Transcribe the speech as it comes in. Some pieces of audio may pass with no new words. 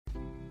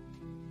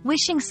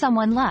Wishing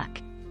someone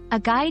luck. A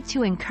guide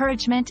to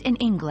encouragement in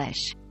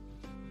English.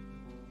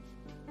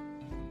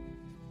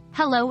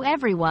 Hello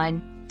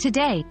everyone.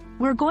 Today,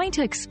 we're going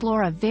to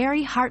explore a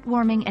very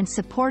heartwarming and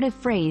supportive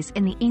phrase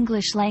in the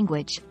English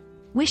language,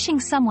 wishing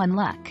someone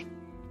luck.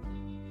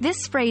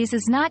 This phrase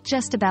is not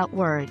just about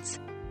words.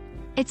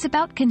 It's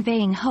about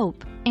conveying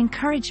hope,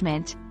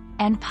 encouragement,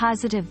 and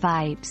positive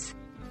vibes.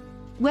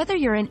 Whether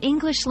you're an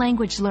English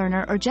language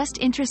learner or just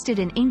interested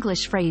in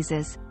English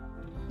phrases,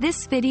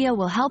 this video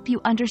will help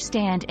you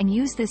understand and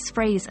use this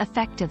phrase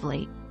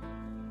effectively.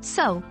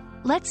 So,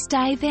 let's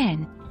dive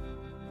in.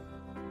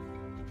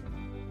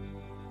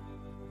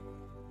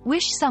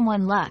 Wish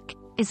someone luck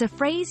is a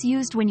phrase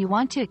used when you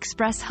want to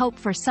express hope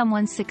for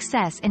someone's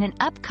success in an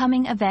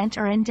upcoming event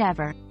or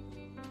endeavor.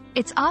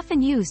 It's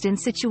often used in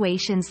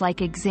situations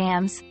like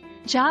exams,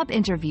 job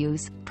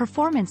interviews,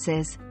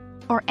 performances,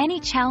 or any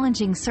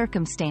challenging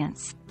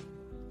circumstance.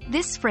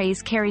 This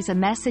phrase carries a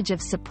message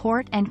of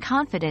support and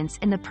confidence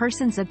in the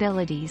person's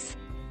abilities.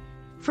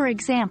 For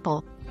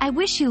example, I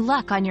wish you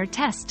luck on your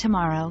test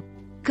tomorrow.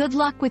 Good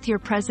luck with your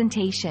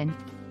presentation.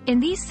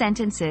 In these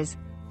sentences,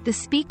 the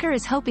speaker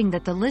is hoping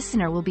that the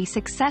listener will be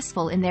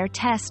successful in their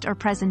test or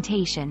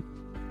presentation.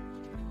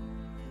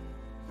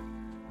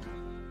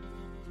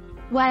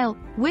 While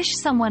wish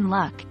someone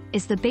luck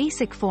is the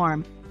basic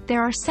form,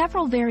 there are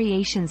several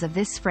variations of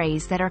this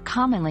phrase that are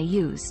commonly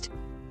used.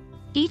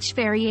 Each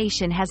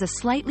variation has a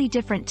slightly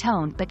different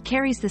tone but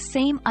carries the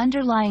same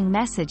underlying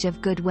message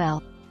of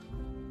goodwill.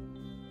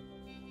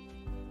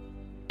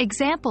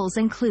 Examples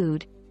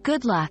include,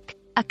 good luck,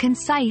 a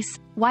concise,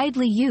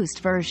 widely used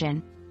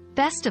version.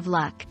 Best of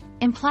luck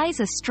implies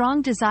a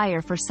strong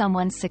desire for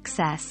someone's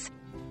success.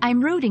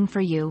 I'm rooting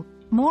for you,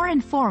 more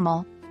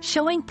informal,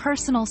 showing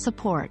personal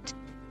support.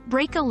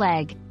 Break a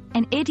leg,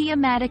 an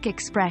idiomatic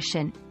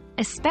expression,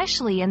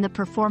 especially in the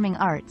performing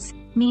arts,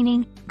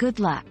 meaning good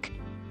luck.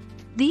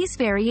 These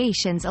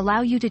variations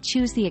allow you to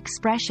choose the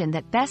expression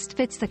that best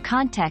fits the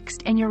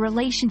context and your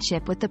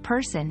relationship with the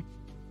person.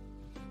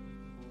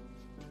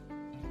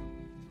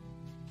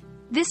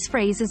 This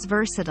phrase is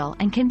versatile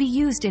and can be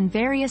used in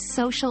various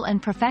social and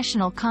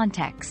professional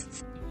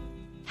contexts.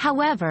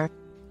 However,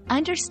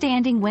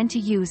 understanding when to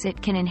use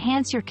it can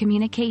enhance your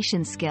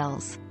communication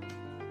skills.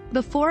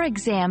 Before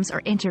exams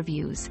or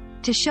interviews,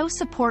 to show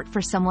support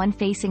for someone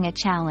facing a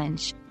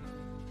challenge.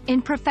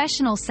 In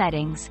professional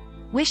settings,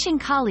 wishing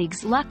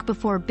colleagues luck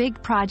before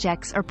big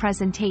projects or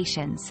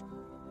presentations.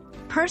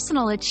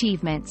 Personal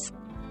achievements,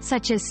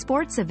 such as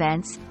sports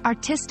events,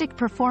 artistic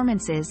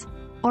performances,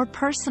 or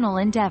personal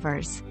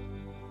endeavors.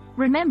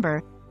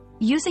 Remember,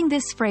 using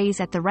this phrase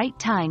at the right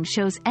time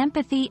shows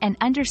empathy and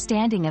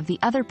understanding of the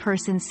other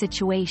person's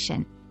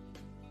situation.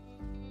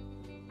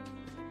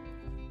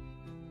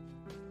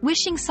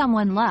 Wishing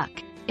someone luck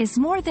is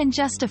more than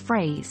just a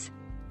phrase.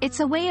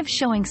 It's a way of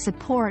showing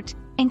support,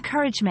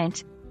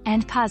 encouragement,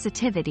 and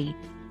positivity.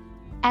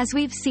 As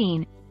we've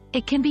seen,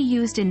 it can be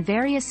used in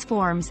various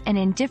forms and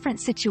in different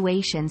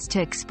situations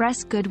to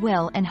express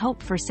goodwill and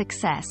hope for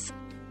success.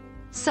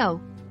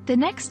 So, the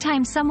next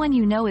time someone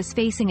you know is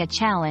facing a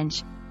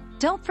challenge,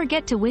 don't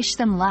forget to wish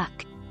them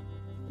luck.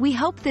 We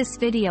hope this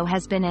video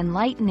has been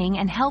enlightening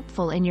and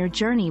helpful in your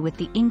journey with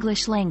the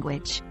English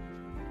language.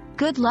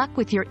 Good luck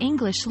with your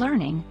English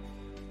learning.